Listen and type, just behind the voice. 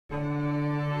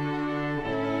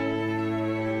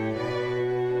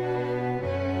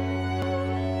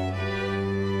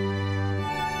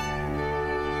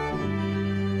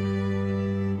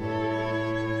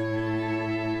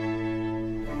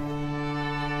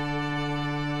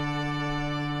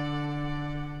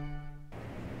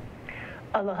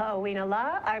Aloha Owina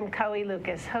La, I'm Kauai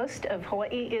Lucas, host of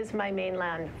Hawaii is My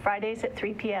Mainland, Fridays at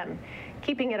 3 p.m.,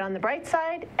 keeping it on the bright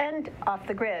side and off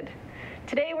the grid.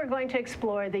 Today we're going to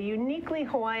explore the uniquely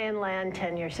Hawaiian land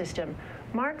tenure system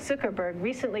Mark Zuckerberg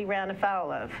recently ran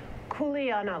afoul of,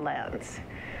 Kuleana lands.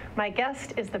 My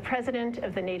guest is the president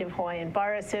of the Native Hawaiian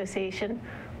Bar Association,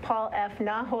 Paul F.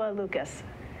 Nahua Lucas.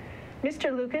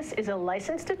 Mr. Lucas is a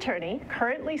licensed attorney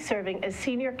currently serving as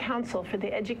senior counsel for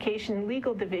the Education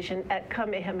Legal Division at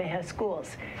Kamehameha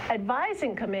Schools,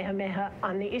 advising Kamehameha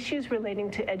on the issues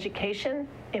relating to education,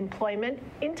 employment,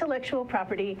 intellectual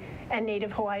property, and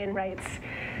Native Hawaiian rights.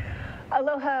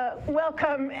 Aloha,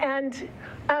 welcome, and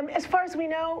as far as we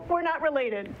know, we're not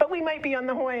related, but we might be on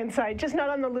the Hawaiian side, just not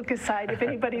on the Lucas side, if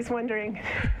anybody's wondering.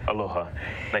 Aloha,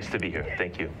 nice to be here,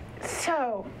 thank you.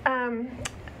 So,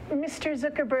 Mr.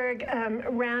 Zuckerberg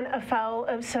ran afoul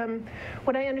of some,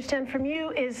 what I understand from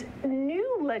you is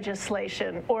new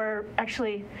legislation, or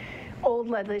actually old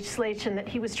legislation that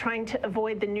he was trying to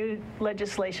avoid the new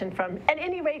legislation from. At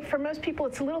any rate, for most people,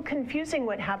 it's a little confusing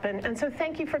what happened. And so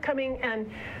thank you for coming and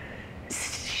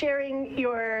sharing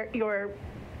your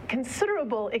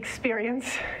considerable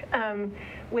experience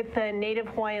with the Native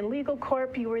Hawaiian Legal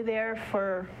Corp. You were there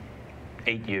for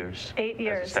 8 years. 8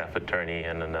 years. As a staff attorney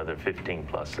and another 15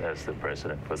 plus as the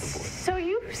president for the board. So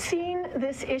you've seen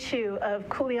this issue of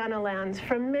Kuleana lands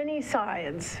from many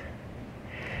sides.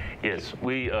 Yes,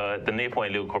 we, the Native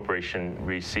Hawaiian Legal Corporation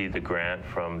received a grant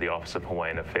from the Office of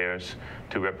Hawaiian Affairs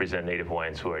to represent Native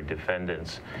Hawaiians who are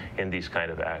defendants in these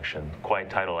kind of action. Quiet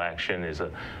title action is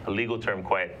a legal term.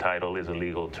 Quiet title is a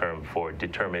legal term for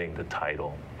determining the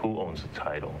title, who owns the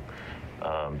title.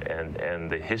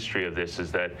 And the history of this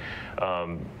is that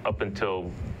up until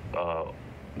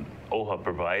OHA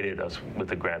provided us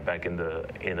with a grant back in the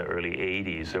early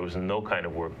 80s, there was no kind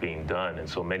of work being done, and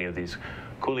so many of these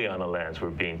Kuleana lands were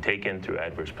being taken through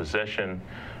adverse possession,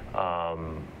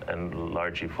 and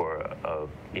largely for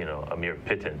a mere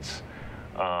pittance.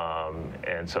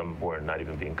 And some were not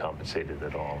even being compensated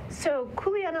at all. So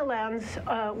Kuleana lands,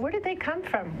 where did they come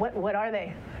from? What are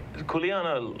they?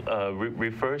 Kuleana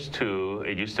refers to,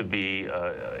 it used to be,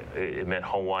 it meant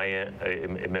Hawaiian,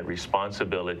 it meant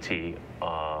responsibility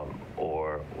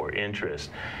or interest.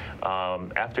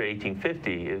 After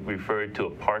 1850, it referred to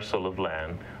a parcel of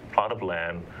land, plot of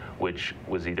land, which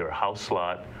was either a house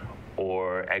lot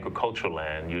or agricultural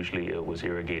land. Usually it was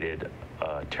irrigated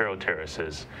taro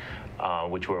terraces,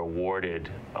 which were awarded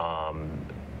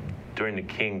during the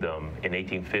kingdom in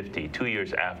 1850, 2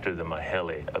 years after the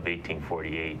Mahele of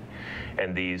 1848.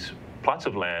 And these plots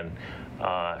of land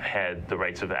had the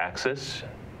rights of access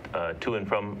to and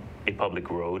from a public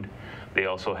road. They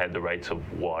also had the rights of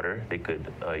water. They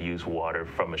could use water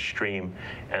from a stream,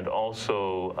 and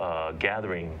also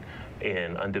gathering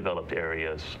in undeveloped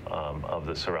areas of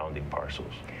the surrounding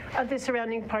parcels. Of the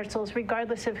surrounding parcels,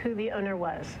 regardless of who the owner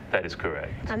was. That is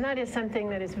correct. And that is something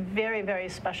that is very, very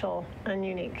special and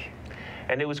unique.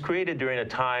 And it was created during a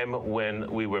time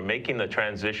when we were making the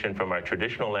transition from our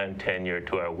traditional land tenure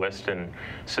to our Western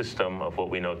system of what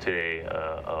we know today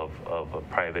of a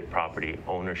private property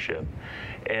ownership.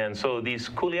 And so these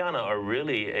Kuleana are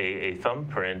really a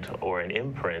thumbprint or an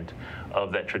imprint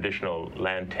of that traditional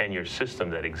land tenure system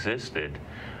that existed.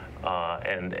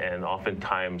 And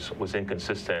oftentimes was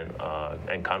inconsistent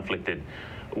and conflicted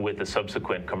with the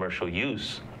subsequent commercial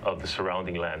use of the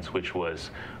surrounding lands, which was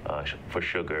for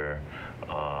sugar,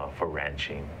 for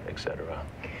ranching, etc.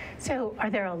 So are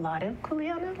there a lot of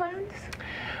Kuleana lands?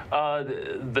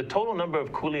 The total number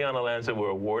of Kuleana lands that were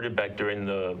awarded back during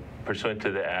the, pursuant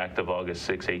to the Act of August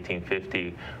 6,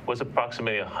 1850, was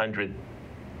approximately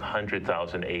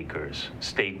 100,000 acres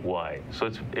statewide.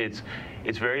 So it's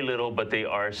very little, but they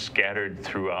are scattered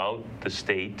throughout the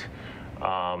state,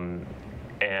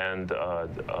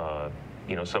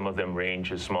 some of them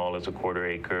range as small as a quarter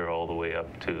acre all the way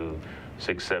up to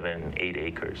 6, 7, 8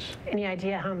 acres. Any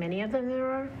idea how many of them there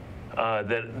are?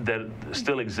 That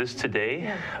still exist today?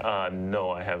 Yeah.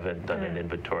 No, I haven't done an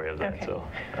inventory of that, okay. So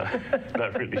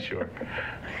not really sure.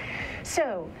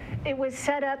 So it was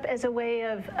set up as a way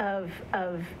of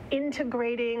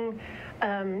integrating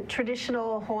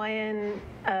traditional Hawaiian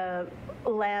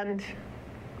land.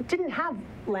 Didn't have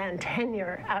land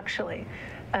tenure, actually,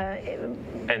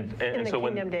 in the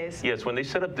kingdom days. Yes, when they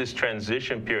set up this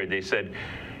transition period, they said,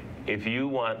 if you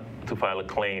want to file a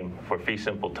claim for fee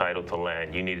simple title to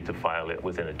land, you needed to file it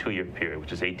within a 2-year period,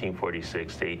 which is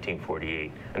 1846 to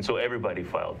 1848. And so everybody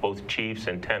filed, both chiefs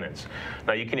and tenants.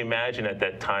 Now you can imagine at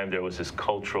that time there was this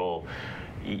cultural,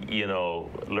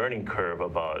 learning curve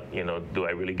about, do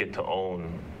I really get to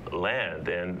own land.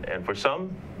 And for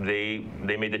some, they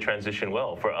made the transition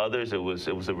well. For others, it was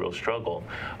a real struggle.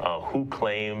 Who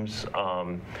claims?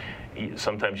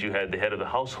 Sometimes you had the head of the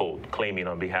household claiming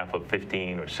on behalf of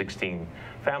 15 or 16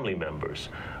 family members.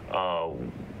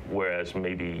 Whereas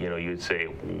maybe, you'd say,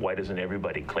 why doesn't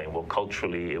everybody claim? Well,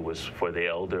 culturally, it was for the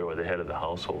elder or the head of the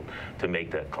household to make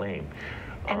that claim.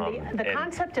 And the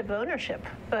concept of ownership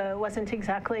wasn't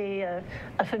exactly a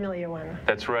familiar one.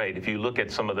 That's right. If you look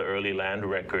at some of the early land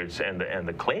records and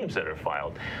the claims that are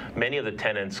filed, many of the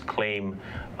tenants claim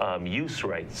use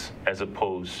rights as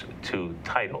opposed to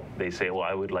title. They say, well,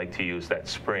 I would like to use that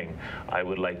spring. I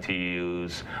would like to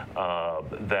use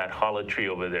that hala tree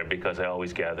over there because I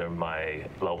always gather my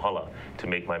lauhala to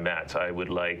make my mats. I would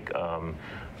like,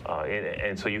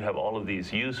 and so you have all of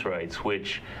these use rights,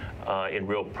 which in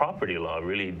real property law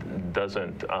really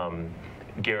doesn't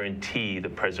guarantee the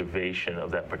preservation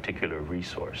of that particular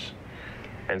resource.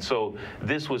 And so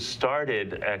this was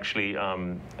started actually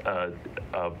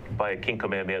by King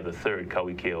Kamehameha III,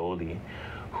 Kauikeaoli,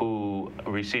 who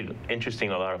received, a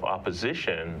lot of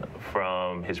opposition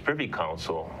from his privy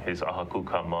council, his ahaku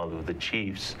kamalu, the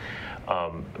chiefs,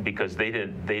 because they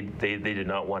did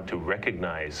not want to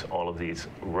recognize all of these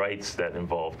rights that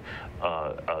involved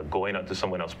going onto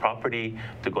someone else's property,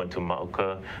 to go into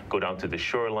Mauka, go down to the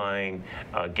shoreline,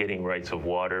 getting rights of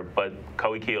water. But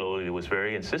Kauikeaoli was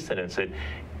very insistent and said,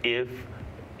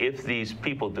 if these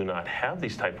people do not have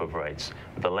these type of rights,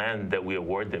 the land that we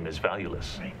award them is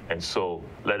valueless. Right. And so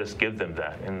let us give them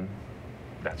that. And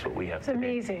that's what we have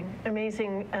today. It's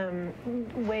amazing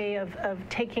way of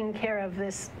taking care of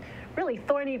this really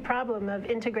thorny problem of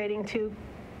integrating two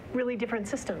really different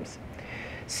systems.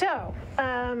 So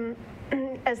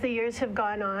as the years have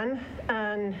gone on,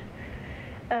 and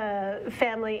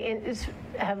family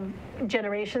have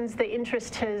generations, the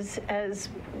interest has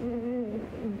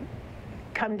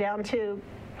come down to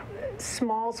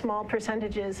small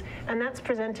percentages, and that's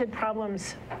presented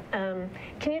problems.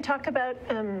 Can you talk about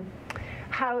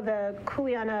how the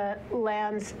Kuleana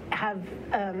lands have,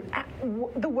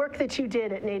 the work that you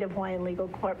did at Native Hawaiian Legal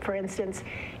Corp, for instance,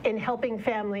 in helping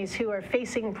families who are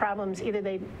facing problems, either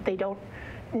they don't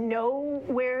know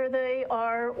where they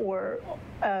are, or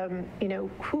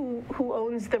who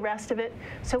owns the rest of it.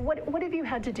 So what have you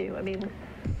had to do? I mean,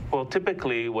 well,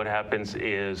 typically what happens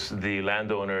is the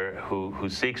landowner who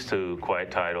seeks to quiet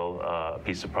title a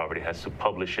piece of property has to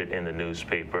publish it in the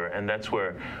newspaper, and that's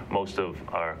where most of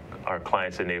our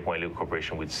clients at Native Hawaiian Legal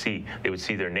Corporation would see. They would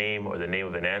see their name or the name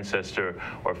of an ancestor,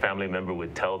 or a family member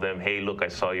would tell them, hey, look, I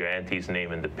saw your auntie's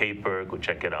name in the paper, go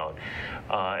check it out.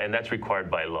 And that's required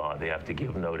by law. They have to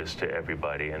give notice to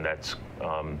everybody, and that's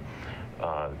part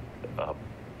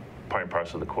and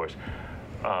parcel of the course.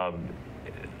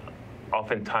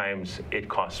 Oftentimes, it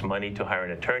costs money to hire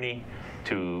an attorney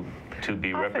to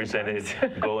be represented,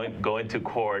 going to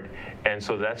court, and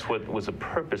so that's what was the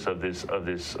purpose of this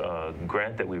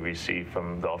grant that we received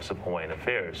from the Office of Hawaiian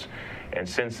Affairs. And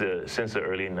since the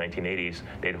early 1980s,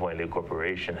 Native Hawaiian Legal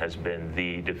Corporation has been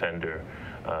the defender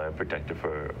and protector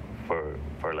for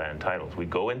land titles. We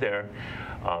go in there.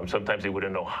 Sometimes they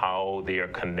wouldn't know how they are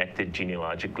connected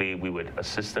genealogically. We would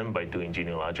assist them by doing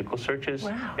genealogical searches.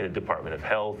 Wow. In the Department of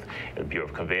Health, in the Bureau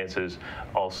of Conveyances,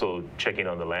 also checking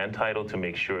on the land title to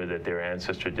make sure that their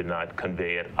ancestor did not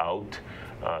convey it out,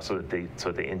 so that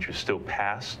the interest still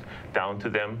passed down to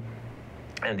them.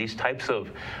 And these types of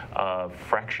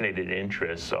fractionated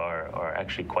interests are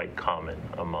actually quite common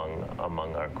among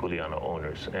our Kuleana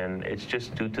owners, and it's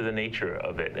just due to the nature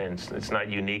of it. And it's not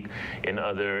unique in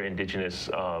other indigenous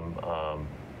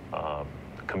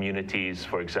communities.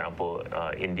 For example,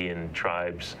 Indian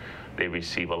tribes, they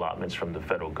receive allotments from the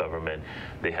federal government.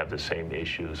 They have the same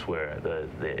issues where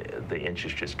the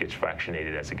interest just gets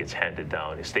fractionated as it gets handed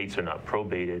down. Estates are not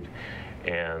probated,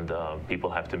 and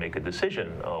people have to make a decision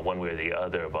one way or the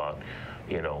other about,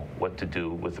 what to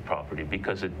do with the property,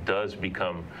 because it does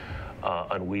become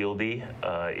unwieldy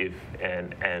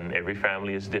and every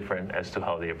family is different as to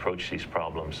how they approach these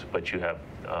problems. But you have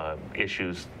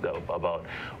issues about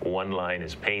one line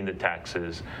is paying the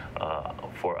taxes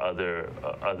for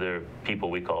other people,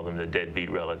 we call them the deadbeat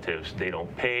relatives. They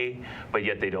don't pay, but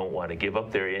yet they don't want to give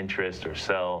up their interest or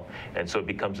sell, and so it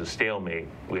becomes a stalemate.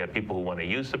 We have people who want to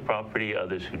use the property,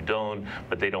 others who don't,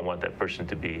 but they don't want that person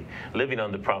to be living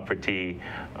on the property.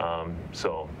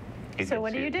 So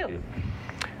what do you do?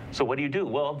 So what do you do?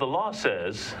 Well, the law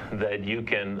says that you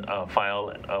can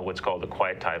file what's called a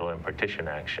quiet title and partition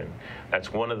action.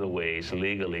 That's one of the ways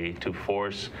legally to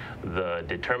force the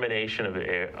determination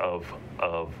of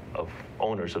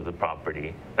owners of the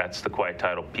property. That's the quiet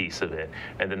title piece of it.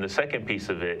 And then the second piece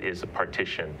of it is a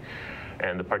partition.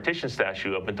 And the partition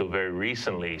statute, up until very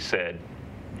recently, said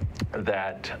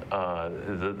that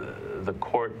the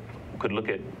court could look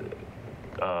at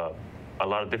a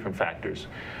lot of different factors.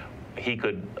 He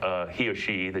or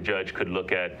she, the judge, could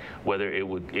look at whether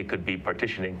it could be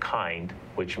partitioned in kind,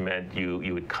 which meant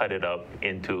you would cut it up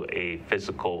into a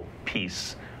physical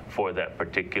piece for that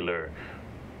particular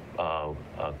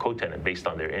co-tenant based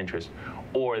on their interest,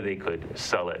 or they could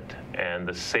sell it. And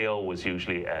the sale was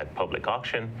usually at public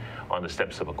auction on the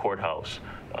steps of a courthouse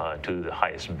to the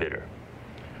highest bidder.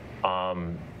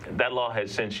 That law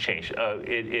has since changed.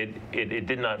 It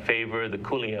did not favor the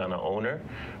Kuleana owner,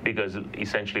 because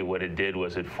essentially what it did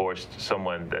was it forced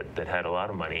someone that had a lot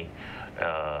of money.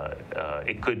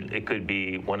 It could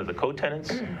be one of the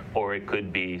co-tenants, or it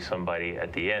could be somebody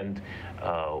at the end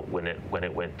when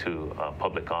it went to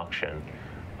public auction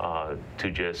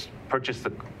to just purchase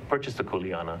the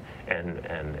Kuleana and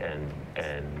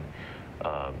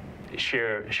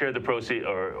share the proceeds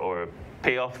or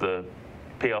pay off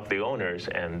the owners,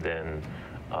 and then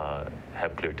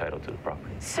have clear title to the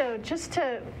property. So just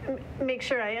to make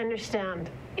sure I understand,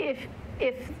 if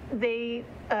they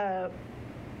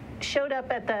showed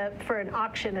up for an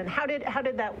auction, and how did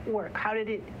that work? How did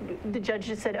it? The judge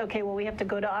just said, okay, well, we have to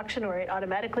go to auction, or it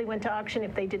automatically went to auction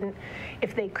if they didn't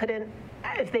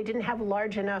have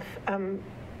large enough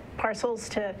parcels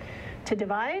to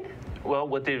divide? Well,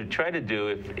 what they would try to do,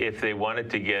 if they wanted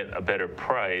to get a better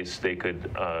price, they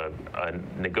could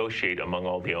negotiate among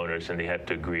all the owners, and they had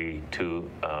to agree to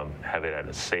have it at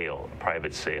a sale, a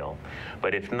private sale.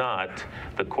 But if not,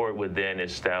 the court would then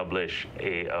establish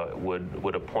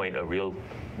would appoint a real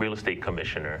estate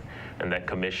commissioner, and that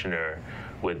commissioner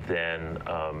would then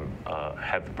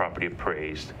have the property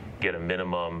appraised, get a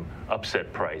minimum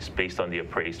upset price based on the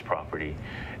appraised property,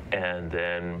 and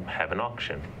then have an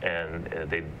auction. And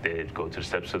they'd go to the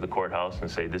steps of the courthouse and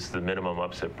say, this is the minimum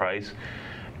upset price,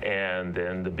 and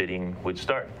then the bidding would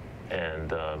start.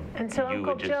 And so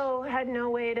Uncle Joe had no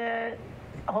way to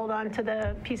hold on to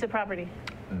the piece of property?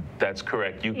 That's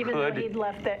correct. Even though he'd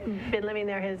been living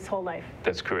there his whole life?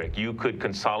 That's correct. You could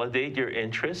consolidate your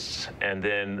interests, and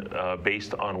then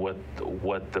based on what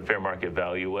the fair market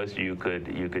value was, you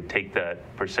could take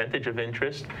that percentage of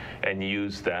interest and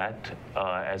use that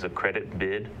as a credit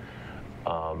bid.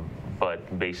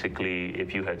 But basically,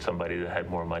 if you had somebody that had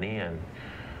more money and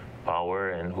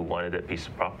power and who wanted that piece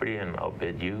of property and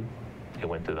outbid you, it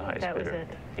went to the highest bidder. That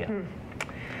was it.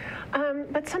 Yeah.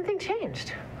 But something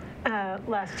changed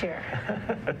last year.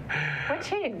 What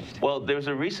changed? Well, there was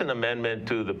a recent amendment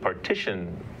to the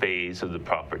partition phase of the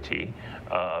property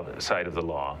side of the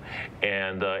law,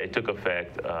 and it took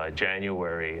effect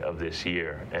January of this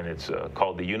year, and it's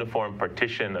called the Uniform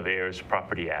Partition of Heirs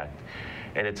Property Act.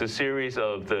 And it's a series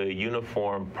of the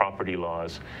uniform property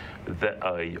laws that,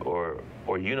 or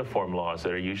uniform laws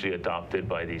that are usually adopted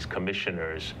by these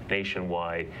commissioners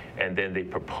nationwide, and then they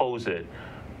propose it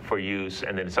for use,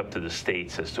 and then it's up to the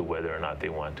states as to whether or not they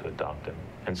want to adopt them.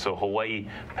 And so Hawaii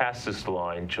passed this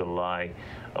law in July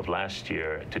of last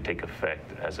year to take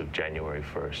effect as of January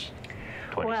 1st,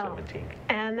 2017. Well,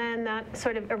 and then that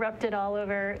sort of erupted all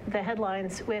over the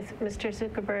headlines with Mr.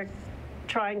 Zuckerberg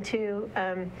trying to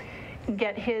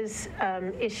get his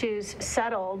issues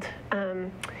settled.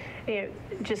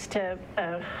 Just to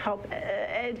help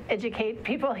educate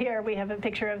people here, we have a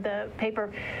picture of the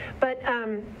paper. But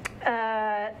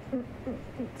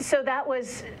so that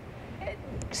was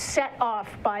set off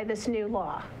by this new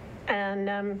law.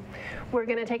 And we're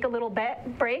going to take a little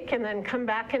break and then come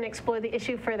back and explore the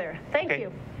issue further. Thank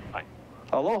you. Bye.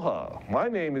 Aloha, my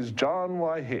name is John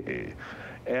Waihe'e,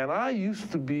 and I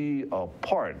used to be a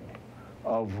part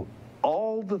of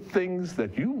all the things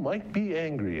that you might be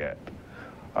angry at.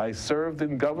 I served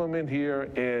in government here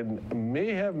and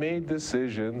may have made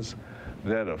decisions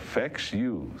that affects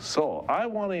you. So I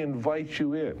want to invite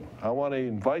you in. I want to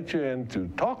invite you in to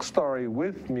Talk Story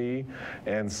with me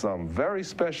and some very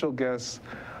special guests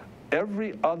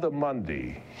every other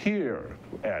Monday here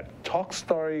at Talk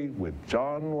Story with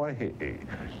John Waihe'e.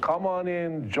 Come on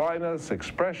in, join us,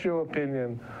 express your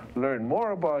opinion, learn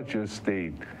more about your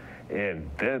state, and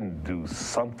then do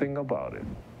something about it.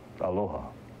 Aloha.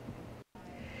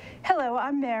 Hello,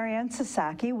 I'm Marianne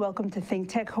Sasaki. Welcome to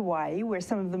ThinkTech Hawaii, where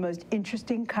some of the most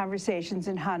interesting conversations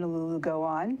in Honolulu go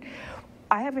on.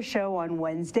 I have a show on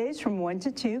Wednesdays from 1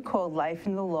 to 2 called Life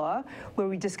in the Law, where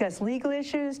we discuss legal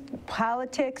issues,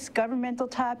 politics, governmental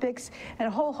topics, and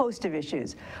a whole host of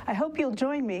issues. I hope you'll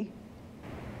join me.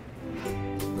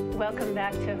 Welcome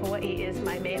back to Hawaii is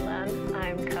My Mainland.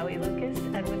 I'm Kauai Lucas,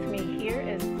 and with me here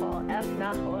is Paul F.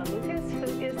 Nahua Lucas,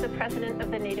 who is the president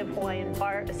of the Native Hawaiian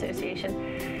Bar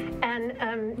Association.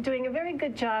 and doing a very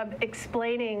good job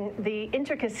explaining the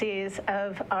intricacies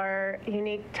of our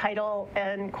unique title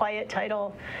and quiet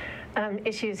title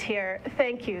issues here.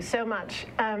 Thank you so much.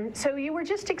 So you were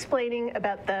just explaining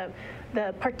about the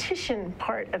partition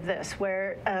part of this,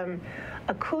 where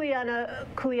a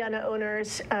Kuleana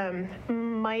owners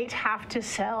might have to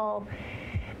sell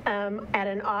at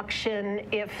an auction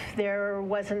if there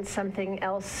wasn't something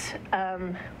else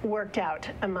worked out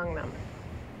among them.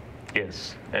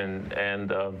 Yes, and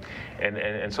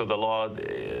so the law,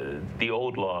 the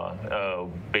old law,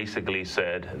 basically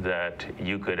said that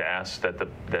you could ask that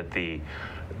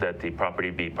the property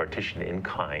be partitioned in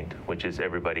kind, which is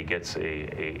everybody gets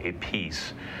a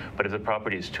piece. But if the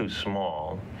property is too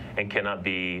small and cannot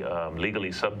be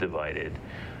legally subdivided,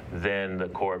 then the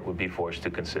court would be forced to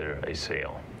consider a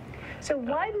sale. So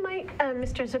why might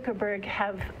Mr. Zuckerberg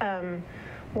have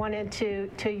wanted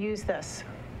to use this?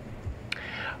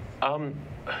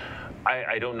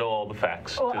 I don't know all the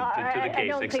facts to the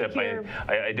case, except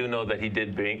I do know that he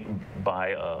did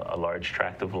buy a large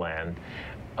tract of land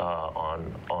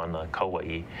on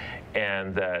Kauai,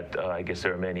 and that I guess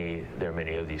there are many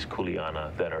of these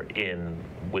Kuleana that are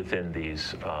within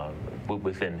these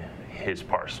within his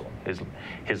parcel,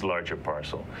 his larger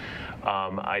parcel.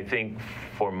 I think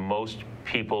for most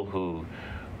people who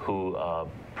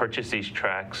purchase these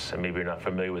tracts, and maybe you're not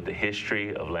familiar with the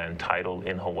history of land title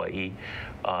in Hawaii,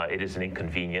 it is an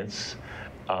inconvenience.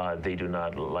 They do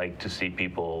not like to see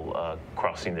people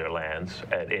crossing their lands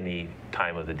at any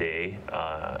time of the day,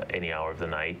 any hour of the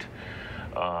night.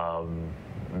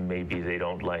 Maybe they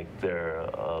don't like their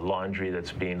laundry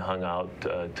that's being hung out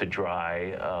to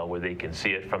dry, where they can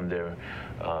see it from their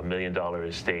 $1 million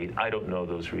estate. I don't know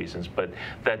those reasons, but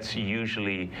that's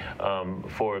usually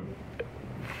for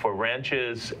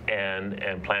ranches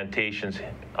and plantations.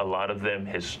 A lot of them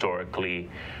historically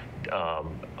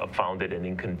found it an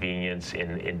inconvenience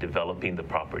in developing the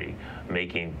property,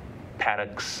 making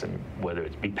paddocks, and whether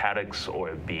it be paddocks or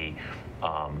it be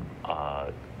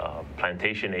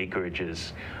plantation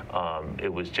acreages.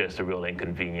 It was just a real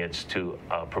inconvenience to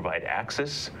provide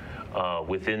access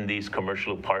within these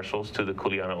commercial parcels to the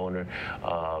Kuleana owner.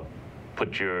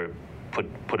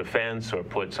 Put a fence or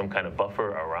put some kind of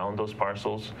buffer around those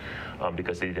parcels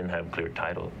because they didn't have clear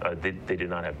title. They did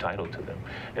not have title to them,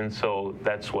 and so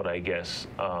that's what I guess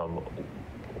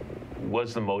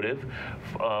was the motive.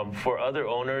 For other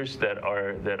owners that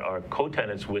are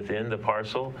co-tenants within the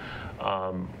parcel,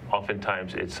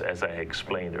 oftentimes it's, as I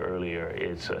explained earlier,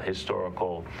 it's a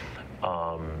historical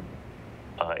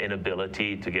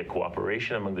inability to get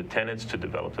cooperation among the tenants to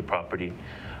develop the property.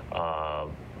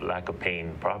 Lack of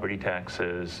paying property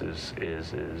taxes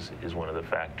is one of the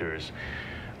factors.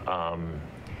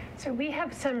 So we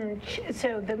have some.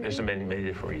 There's many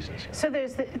different reasons. Yeah. So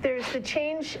there's the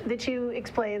change that you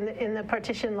explained in the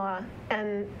partition law,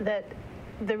 and that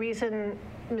the reason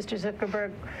Mr.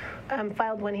 Zuckerberg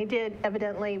filed when he did,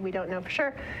 evidently we don't know for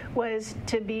sure, was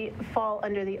to fall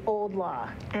under the old law.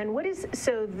 And what is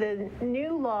so the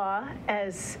new law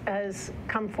as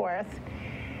come forth?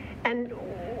 And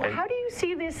how do you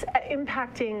see this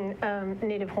impacting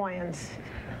Native Hawaiians?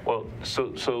 Well,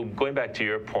 so going back to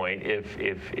your point,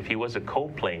 if he was a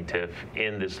co-plaintiff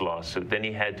in this lawsuit, then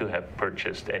he had to have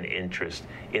purchased an interest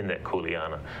in that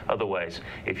Kuleana. Otherwise,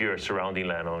 if you're a surrounding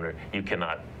landowner, you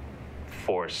cannot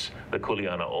force the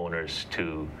Kuleana owners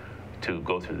to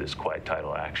go through this quiet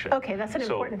title action. Okay, that's an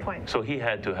important point. So he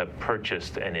had to have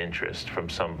purchased an interest from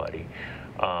somebody.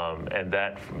 And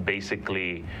that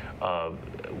basically,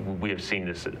 we have seen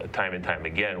this time and time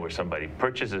again, where somebody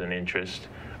purchases an interest,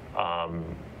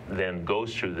 then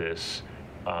goes through this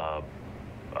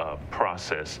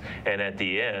process, and at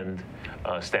the end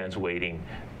stands waiting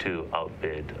to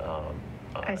outbid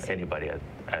anybody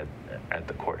at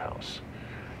the courthouse.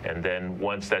 And then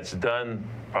once that's done,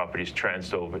 property is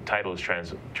title is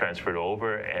transferred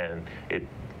over, and it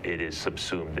is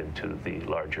subsumed into the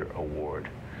larger award.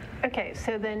 Okay,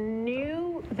 so the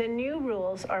new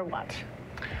rules are what?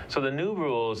 So the new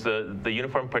rules, the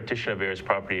Uniform Partition of Heirs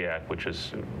Property Act,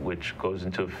 which goes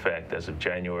into effect as of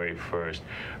January 1st,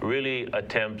 really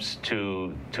attempts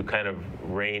to kind of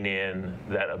rein in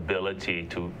that ability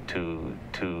to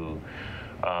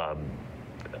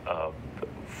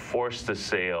force the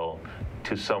sale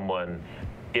to someone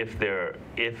if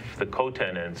the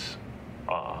co-tenants,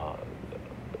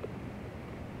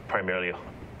 primarily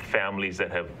families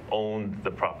that have owned the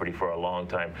property for a long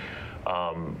time,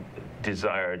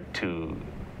 desire to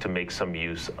make some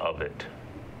use of it,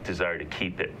 desire to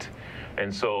keep it.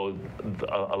 And so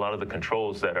a lot of the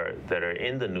controls that are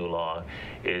in the new law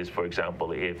is, for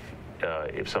example, if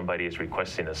if somebody is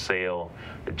requesting a sale,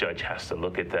 the judge has to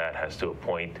look at that, has to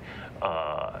appoint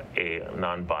a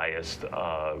non-biased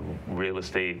real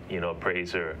estate,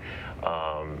 appraiser,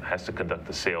 has to conduct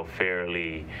the sale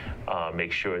fairly,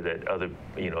 make sure that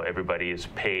everybody is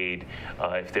paid.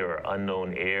 If there are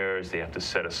unknown heirs, they have to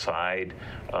set aside,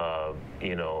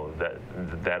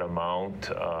 that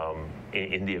amount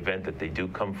in the event that they do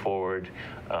come forward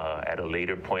at a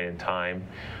later point in time.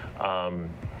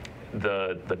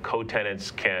 The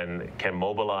co-tenants can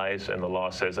mobilize, and the law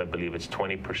says, I believe it's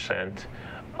 20%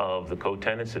 of the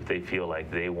co-tenants if they feel like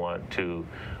they want to,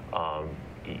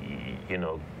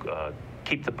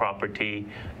 keep the property.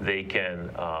 They can,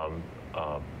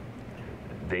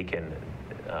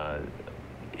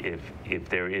 if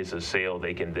there is a sale,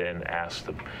 they can then ask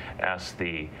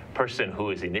the person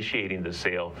who is initiating the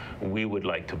sale, we would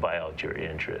like to buy out your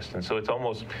interest. And so it's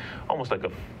almost like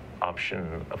a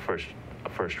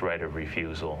first right of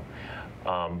refusal.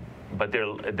 But there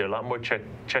are a lot more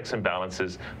checks and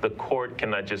balances. The court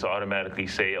cannot just automatically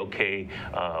say, okay,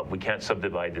 we can't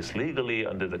subdivide this legally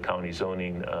under the county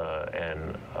zoning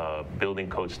and building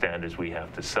code standards. We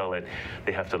have to sell it.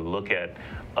 They have to look at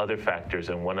other factors,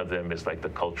 and one of them is like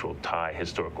the cultural tie,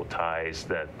 historical ties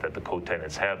that the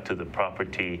co-tenants have to the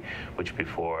property, which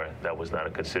before that was not a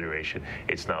consideration.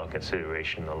 It's now a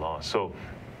consideration in the law. So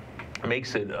it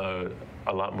makes it a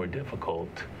lot more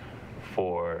difficult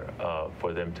for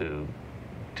them to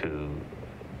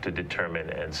determine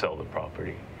and sell the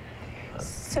property.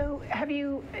 So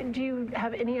do you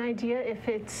have any idea if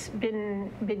it's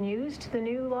been used, the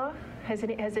new law? Has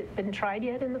it been tried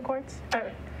yet in the courts?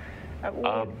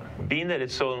 Being that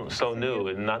it's so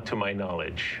new, not to my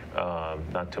knowledge,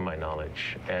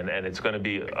 and it's going to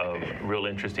be real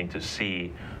interesting to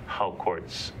see how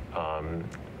courts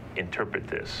interpret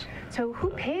this. So who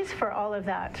pays for all of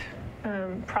that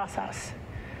process?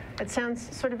 It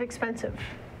sounds sort of expensive.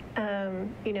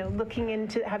 Looking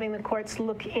into having the courts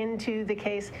look into the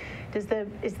case. Is the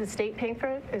state paying for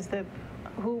it?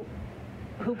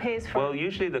 Who pays for it? Well,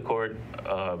 usually the court,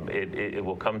 it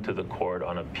will come to the court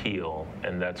on appeal,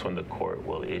 and that's when the court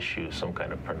will issue some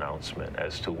kind of pronouncement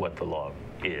as to what the law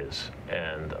is,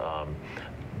 and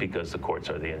because the courts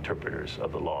are the interpreters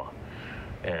of the law.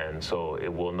 And so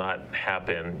it will not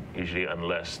happen usually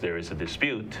unless there is a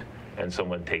dispute and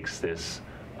someone takes this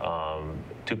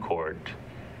to court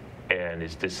and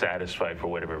is dissatisfied for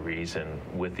whatever reason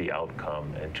with the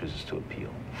outcome and chooses to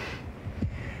appeal.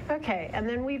 Okay, and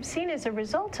then we've seen as a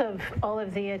result of all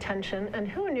of the attention, and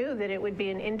who knew that it would be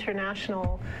an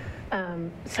international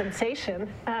sensation,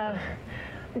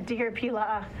 dear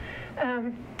Pila'a,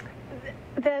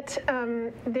 that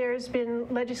there's been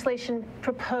legislation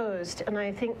proposed, and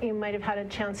I think you might have had a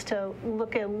chance to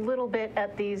look a little bit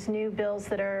at these new bills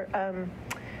that are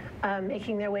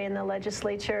making their way in the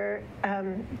legislature.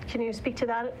 Can you speak to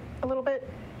that a little bit?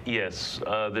 Yes,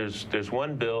 there's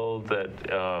one bill that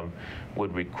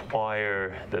would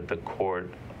require that the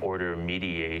court order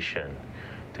mediation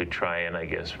to try and, I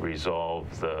guess,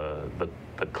 resolve the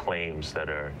claims that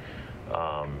are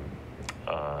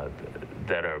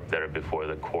before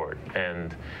the court.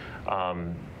 And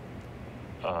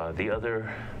the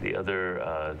other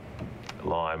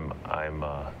law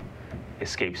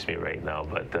escapes me right now,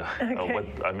 but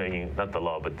okay. Not the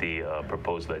law, but the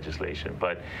proposed legislation.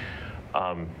 But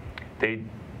they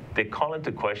call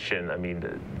into question,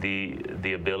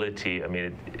 the ability.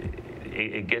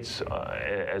 It gets,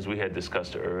 as we had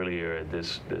discussed earlier,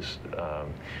 this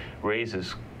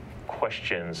raises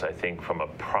questions, I think, from a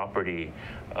property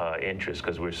interest,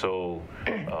 because we're so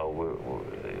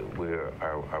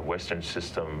our Western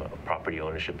system of property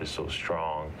ownership is so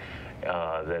strong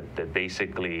that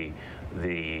basically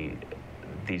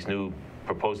these new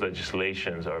proposed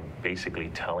legislations are basically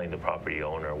telling the property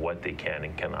owner what they can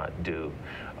and cannot do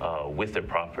with their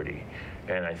property.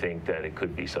 And I think that it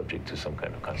could be subject to some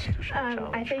kind of constitutional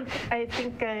challenge. I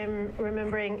think I'm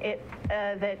remembering it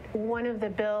that one of the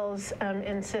bills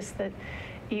insists that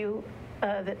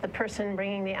that the person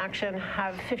bringing the action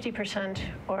have 50%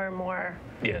 or more.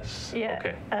 Yes. Yeah.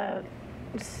 Okay.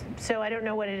 So I don't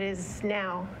know what it is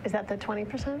now. Is that the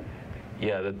 20%?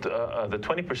 Yeah, the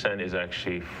 20% is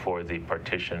actually for the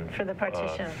partition,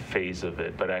 phase of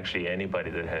it, but actually anybody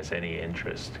that has any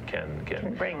interest can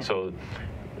bring. So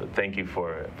thank you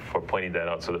for pointing that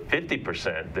out. So the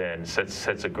 50% then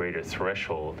sets a greater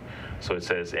threshold. So it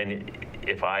says,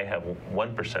 if I have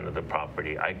 1% of the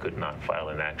property, I could not file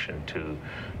an action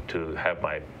to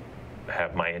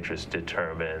have my interest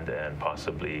determined and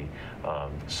possibly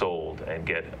sold and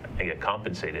get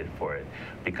compensated for it,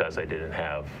 because I didn't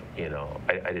have,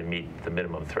 I didn't meet the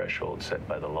minimum threshold set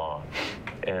by the law.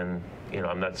 And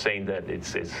I'm not saying that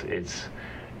it's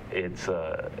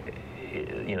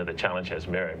the challenge has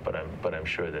merit, but I'm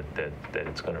sure that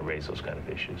it's going to raise those kind of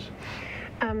issues.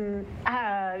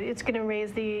 It's going to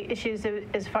raise the issues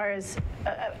as far as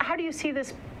how do you see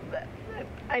this?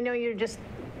 I know you're just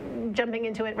jumping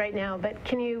into it right now, but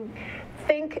can you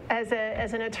think as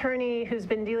an attorney who's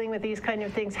been dealing with these kind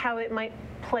of things, how it might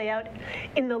play out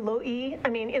in the lo'i, I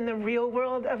mean, in the real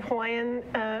world of Hawaiian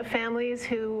families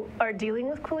who are dealing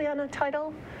with Kuleana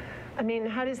title? I mean,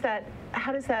 how does that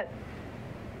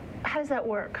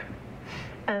work?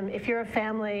 If you're a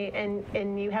family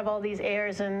and you have all these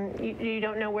heirs and you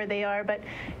don't know where they are, but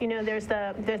there's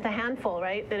the handful,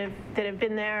 right, that have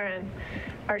been there and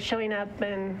are showing up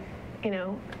and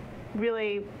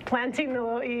really planting the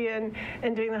lo'i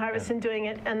and doing the harvest and doing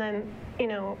it, and then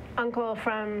uncle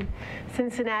from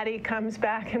Cincinnati comes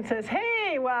back and says,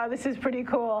 hey, wow, this is pretty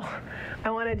cool, I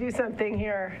want to do something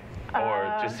here.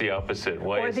 Or just the opposite.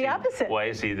 Why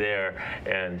is he there?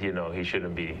 And he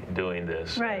shouldn't be doing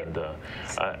this. Right. And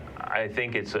I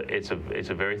think it's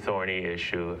a very thorny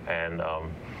issue, and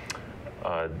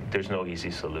there's no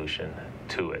easy solution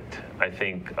to it. I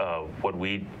think what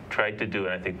we tried to do,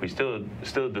 and I think we still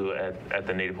do at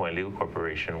the Native Hawaiian Legal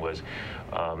Corporation, was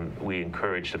we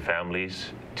encourage the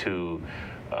families to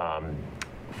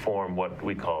form what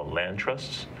we call land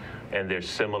trusts. And they're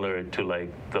similar to like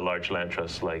the large land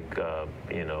trusts, like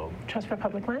Trust for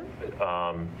public land?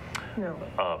 No.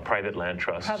 Private land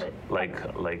trusts, Private.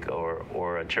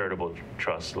 or a charitable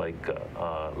trust, like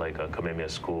a Kamehameha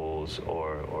Schools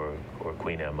or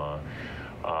Queen Emma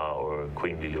or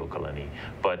Queen Liliuokalani.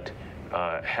 But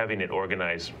having it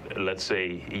organized, let's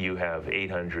say you have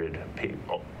 800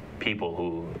 people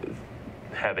who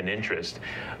have an interest,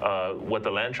 what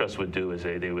the land trust would do is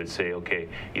they would say, okay,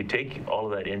 you take all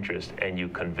of that interest and you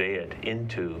convey it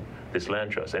into this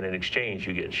land trust, and in exchange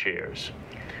you get shares.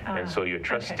 And so your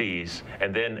trustees,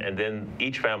 okay. and then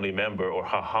each family member, or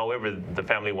however the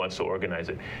family wants to organize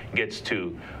it, gets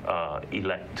to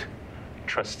elect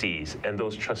trustees, and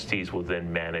those trustees will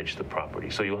then manage the property.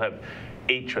 So you'll have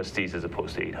 8 trustees as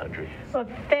opposed to 800. Well,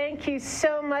 thank you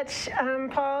so much,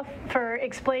 Paul, for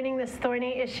explaining this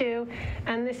thorny issue.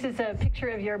 And this is a picture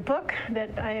of your book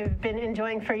that I've been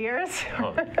enjoying for years.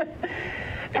 Oh.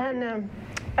 And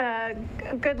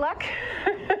good luck.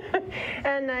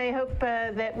 And I hope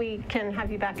that we can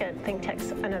have you back at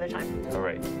ThinkTech another time. All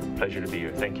right. Pleasure to be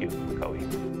here. Thank you,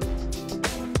 Kauai.